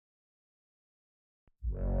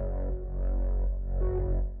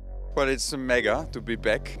Well, it's mega to be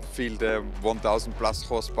back, feel the 1000 plus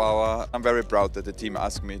horsepower. I'm very proud that the team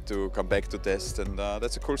asked me to come back to test, and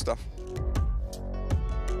that's a cool stuff.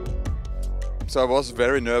 So I was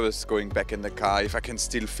very nervous going back in the car, if I can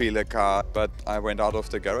still feel a car, but I went out of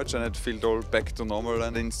the garage and it felt all back to normal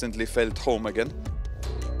and instantly felt home again.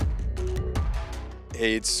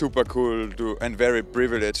 It's super cool and very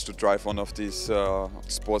privileged to drive one of these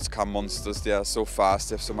sports car monsters. They are so fast,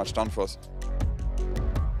 they have so much downforce.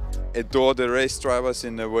 Adore the race drivers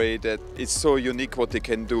in a way that it's so unique what they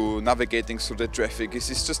can do, navigating through the traffic.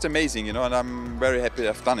 It's just amazing, you know, and I'm very happy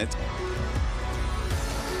I've done it.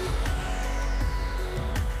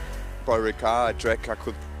 For every car, a track I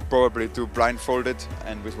could probably do blindfolded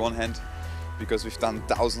and with one hand, because we've done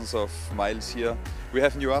thousands of miles here. We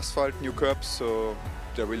have new asphalt, new curbs, so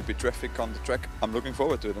there will be traffic on the track. I'm looking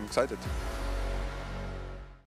forward to it, I'm excited.